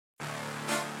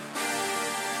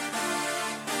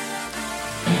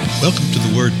Welcome to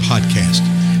the Word Podcast.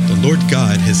 The Lord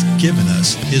God has given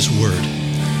us His Word.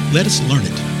 Let us learn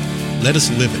it. Let us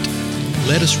live it.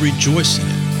 Let us rejoice in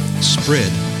it.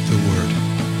 Spread the Word.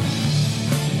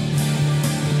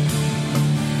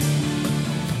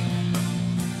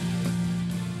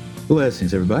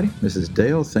 Blessings, everybody. This is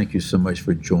Dale. Thank you so much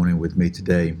for joining with me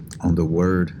today on the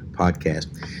Word Podcast.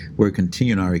 We're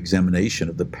continuing our examination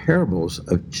of the parables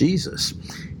of Jesus.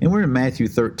 And we're in Matthew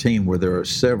 13, where there are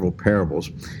several parables.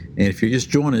 And if you're just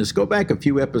joining us, go back a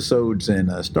few episodes and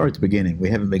start at the beginning. We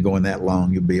haven't been going that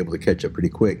long. You'll be able to catch up pretty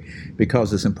quick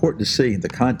because it's important to see the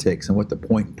context and what the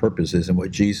point and purpose is and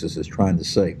what Jesus is trying to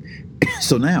say.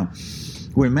 So now,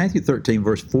 we're in Matthew 13,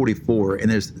 verse 44, and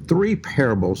there's three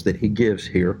parables that he gives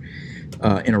here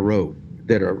in a row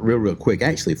that are real quick,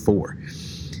 actually four.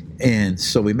 And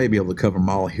so we may be able to cover them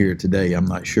all here today, I'm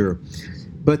not sure.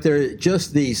 But they're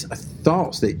just these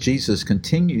thoughts that Jesus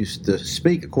continues to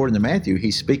speak. According to Matthew,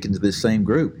 he's speaking to this same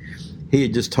group. He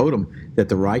had just told them that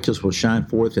the righteous will shine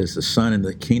forth as the sun in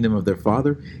the kingdom of their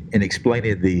Father, and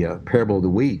explaining the parable of the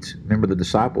weeds. Remember, the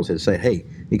disciples had said, hey,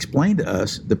 explain to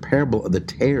us the parable of the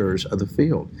tares of the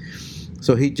field.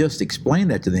 So he just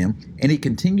explained that to them, and he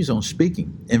continues on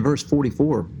speaking. In verse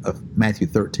 44 of Matthew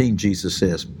 13, Jesus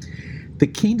says, the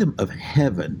kingdom of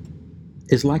heaven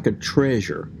is like a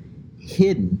treasure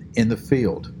hidden in the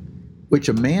field, which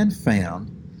a man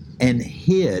found and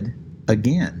hid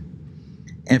again.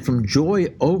 And from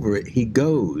joy over it, he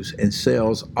goes and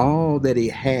sells all that he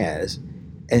has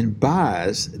and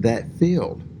buys that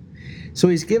field. So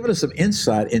he's given us some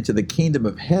insight into the kingdom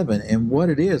of heaven and what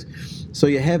it is. So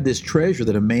you have this treasure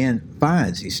that a man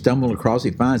finds. He stumbled across,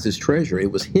 he finds this treasure.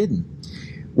 It was hidden.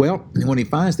 Well, when he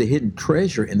finds the hidden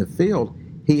treasure in the field,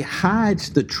 he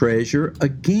hides the treasure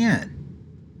again.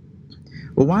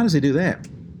 Well, why does he do that?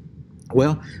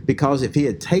 Well, because if he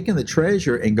had taken the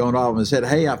treasure and gone off and said,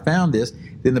 hey, I found this,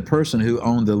 then the person who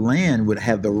owned the land would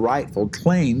have the rightful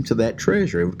claim to that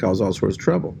treasure. It would cause all sorts of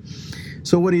trouble.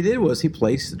 So what he did was he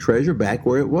placed the treasure back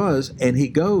where it was, and he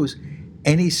goes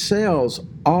and he sells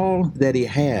all that he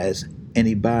has and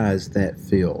he buys that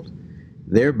field,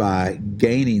 thereby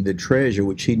gaining the treasure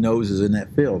which he knows is in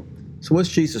that field. So what's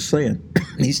Jesus saying?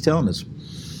 He's telling us,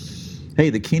 hey,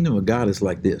 the kingdom of God is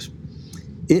like this.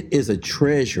 It is a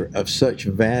treasure of such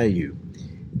value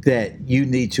that you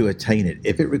need to attain it.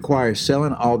 If it requires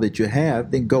selling all that you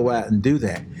have, then go out and do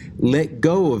that. Let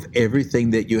go of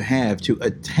everything that you have to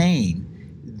attain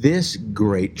this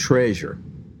great treasure,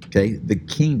 okay, the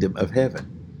kingdom of heaven.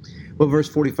 Well, verse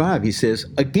 45, he says,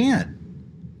 again,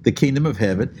 the kingdom of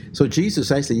heaven. So Jesus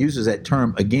actually uses that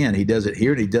term again. He does it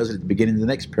here and he does it at the beginning of the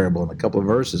next parable in a couple of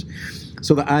verses.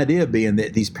 So the idea being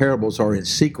that these parables are in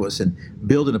sequence and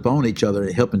building upon each other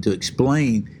and helping to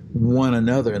explain one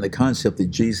another and the concept that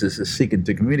Jesus is seeking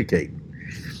to communicate.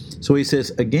 So he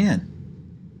says, again,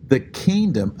 the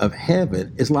kingdom of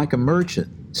heaven is like a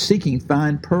merchant seeking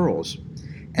fine pearls.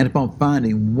 And upon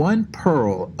finding one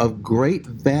pearl of great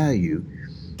value,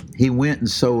 he went and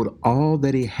sold all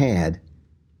that he had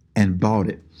and bought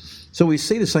it. So we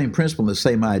see the same principle and the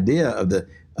same idea of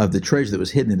the treasure that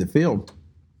was hidden in the field,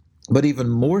 but even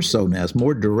more so now, it's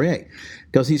more direct,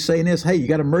 because he's saying this, hey, you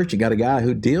got a merchant, got a guy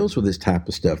who deals with this type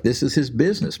of stuff. This is his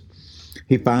business.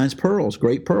 He finds pearls,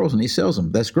 great pearls, and he sells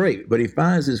them. That's great. But he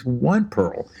finds this one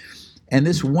pearl, and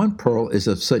this one pearl is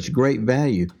of such great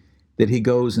value that he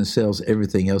goes and sells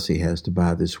everything else he has to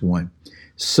buy this one.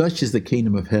 Such is the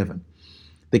kingdom of heaven.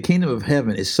 The kingdom of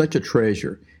heaven is such a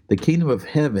treasure. The kingdom of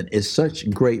heaven is such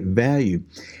great value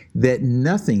that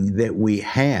nothing that we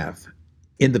have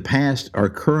in the past or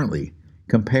currently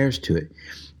compares to it.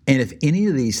 And if any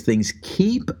of these things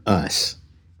keep us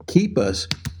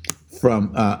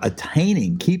from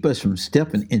attaining, keep us from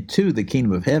stepping into the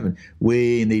kingdom of heaven,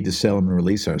 we need to sell them and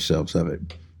release ourselves of it.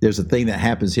 There's a thing that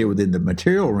happens here within the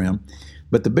material realm,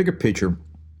 but the bigger picture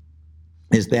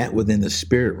is that within the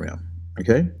spirit realm,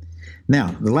 okay? Now,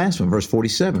 the last one, verse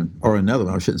 47, or another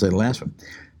one, I shouldn't say the last one,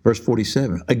 verse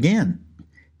 47. Again,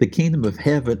 the kingdom of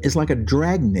heaven is like a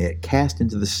dragnet cast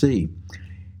into the sea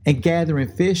and gathering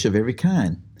fish of every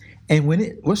kind. And when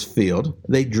it was filled,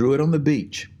 they drew it on the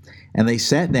beach. And they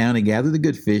sat down and gathered the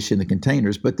good fish in the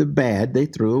containers, but the bad they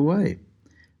threw away.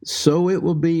 So it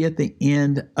will be at the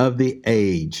end of the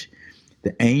age.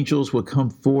 The angels will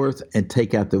come forth and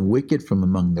take out the wicked from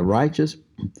among the righteous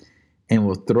and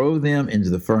will throw them into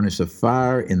the furnace of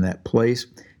fire. In that place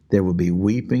there will be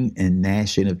weeping and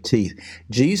gnashing of teeth.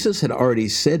 Jesus had already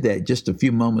said that just a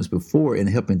few moments before in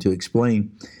helping to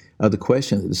explain the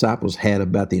question the disciples had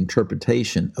about the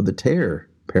interpretation of the tare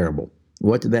parable.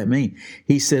 What did that mean?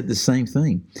 He said the same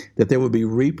thing, that there would be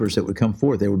reapers that would come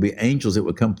forth. There would be angels that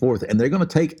would come forth, and they're going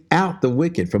to take out the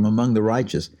wicked from among the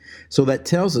righteous. So that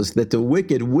tells us that the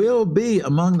wicked will be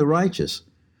among the righteous.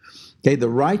 Okay, the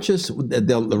righteous will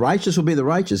be the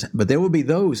righteous, but there will be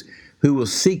those who will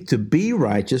seek to be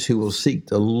righteous, who will seek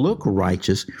to look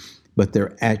righteous, but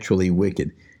they're actually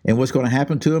wicked. And what's going to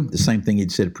happen to them? The same thing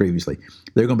he'd said previously.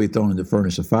 They're going to be thrown into the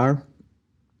furnace of fire.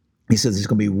 He says there's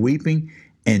going to be weeping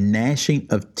and gnashing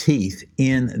of teeth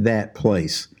in that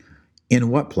place. In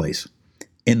what place?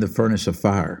 In the furnace of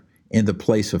fire, in the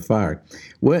place of fire.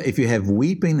 Well, if you have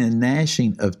weeping and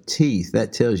gnashing of teeth,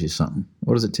 that tells you something.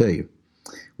 What does it tell you?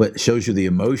 Well, it shows you the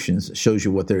emotions, it shows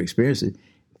you what they're experiencing.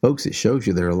 Folks, it shows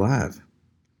you they're alive.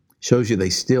 It shows you they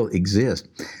still exist.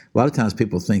 A lot of times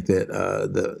people think that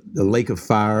the lake of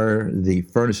fire, the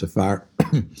furnace of fire,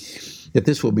 that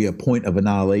this will be a point of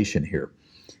annihilation here,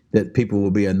 that people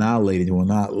will be annihilated and will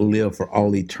not live for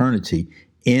all eternity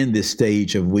in this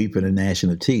stage of weeping and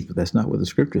gnashing of teeth. But that's not what the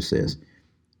scripture says.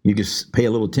 You just pay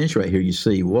a little attention right here. You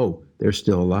see, whoa, they're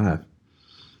still alive.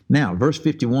 Now, verse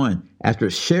 51, after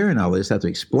sharing all this, after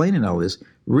explaining all this,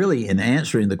 really in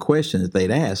answering the question that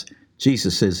they'd asked,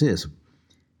 Jesus says this,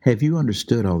 have you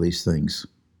understood all these things?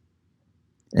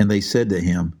 And they said to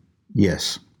him,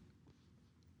 yes.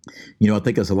 You know, I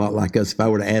think that's a lot like us. If I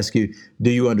were to ask you,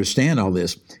 do you understand all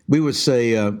this? We would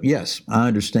say, yes, I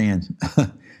understand.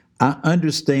 I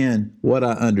understand what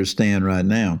I understand right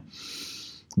now.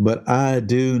 But I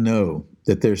do know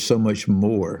that there's so much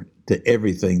more to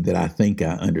everything that I think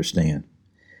I understand.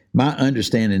 My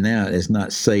understanding now is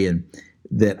not saying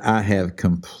that I have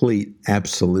complete,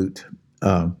 absolute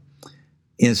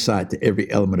insight to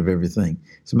every element of everything.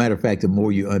 As a matter of fact, the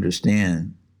more you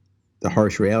understand, the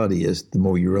harsh reality is the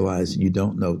more you realize you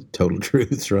don't know the total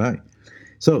truths, right?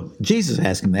 So Jesus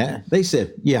asked them that. They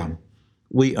said, yeah,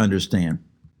 we understand.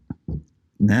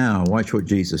 Now, watch what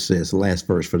Jesus says, the last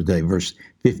verse for today, verse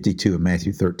 52 of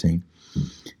Matthew 13.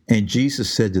 And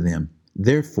Jesus said to them,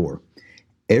 therefore,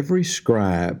 every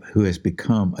scribe who has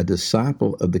become a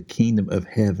disciple of the kingdom of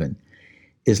heaven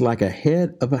is like a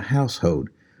head of a household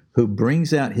who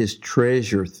brings out his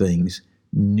treasure things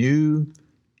new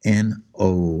and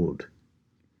old.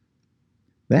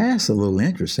 That's a little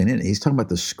interesting, isn't it? He's talking about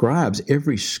the scribes,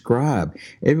 every scribe,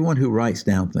 everyone who writes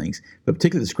down things, but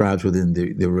particularly the scribes within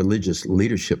the religious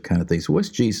leadership kind of things. So what's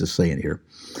Jesus saying here?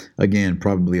 Again,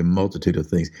 probably a multitude of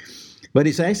things. But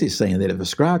he's actually saying that if a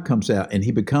scribe comes out and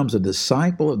he becomes a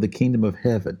disciple of the kingdom of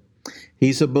heaven,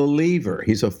 he's a believer,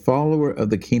 he's a follower of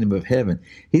the kingdom of heaven.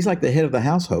 He's like the head of the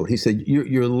household. He said,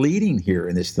 you're leading here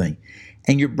in this thing.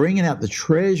 And you're bringing out the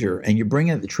treasure, and you're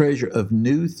bringing out the treasure of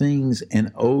new things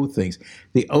and old things.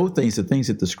 The old things, the things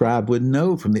that the scribe would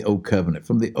know from the old covenant,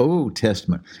 from the Old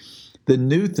Testament. The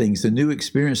new things, the new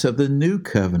experience of the new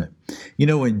covenant. You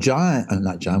know, when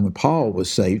when Paul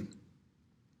was saved,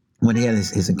 when he had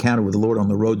his encounter with the Lord on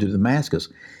the road to Damascus,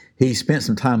 he spent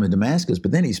some time in Damascus,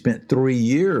 but then he spent 3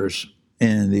 years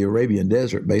in the Arabian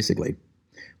desert, basically.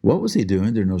 What was he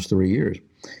doing during those 3 years?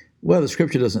 Well, the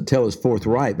scripture doesn't tell us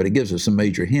forthright, but it gives us some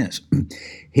major hints.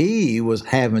 He was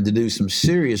having to do some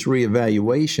serious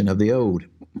reevaluation of the old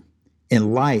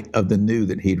in light of the new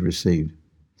that he'd received.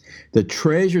 The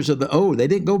treasures of the old, they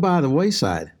didn't go by the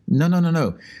wayside.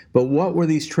 No. But what were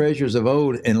these treasures of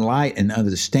old in light and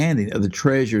understanding of the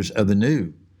treasures of the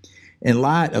new? In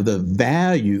light of the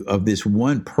value of this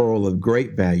one pearl of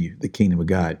great value, the kingdom of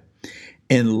God.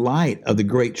 In light of the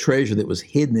great treasure that was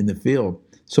hidden in the field.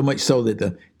 So much so that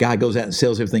the guy goes out and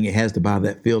sells everything he has to buy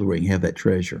that field where he can have that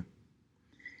treasure.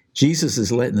 Jesus is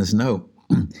letting us know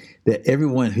that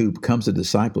everyone who becomes a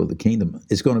disciple of the kingdom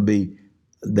is going to be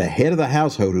the head of the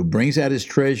household who brings out his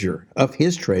treasure,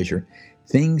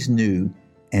 things new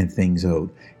and things old.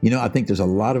 You know, I think there's a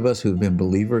lot of us who have been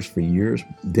believers for years,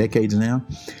 decades now,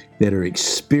 that are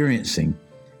experiencing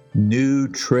new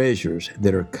treasures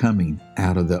that are coming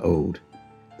out of the old.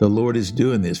 The Lord is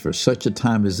doing this for such a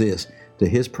time as this, to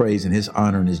his praise and his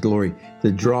honor and his glory,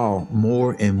 to draw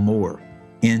more and more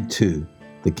into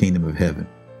the kingdom of heaven.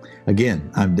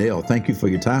 Again, I'm Dale. Thank you for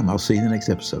your time. I'll see you in the next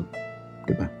episode.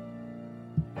 Goodbye.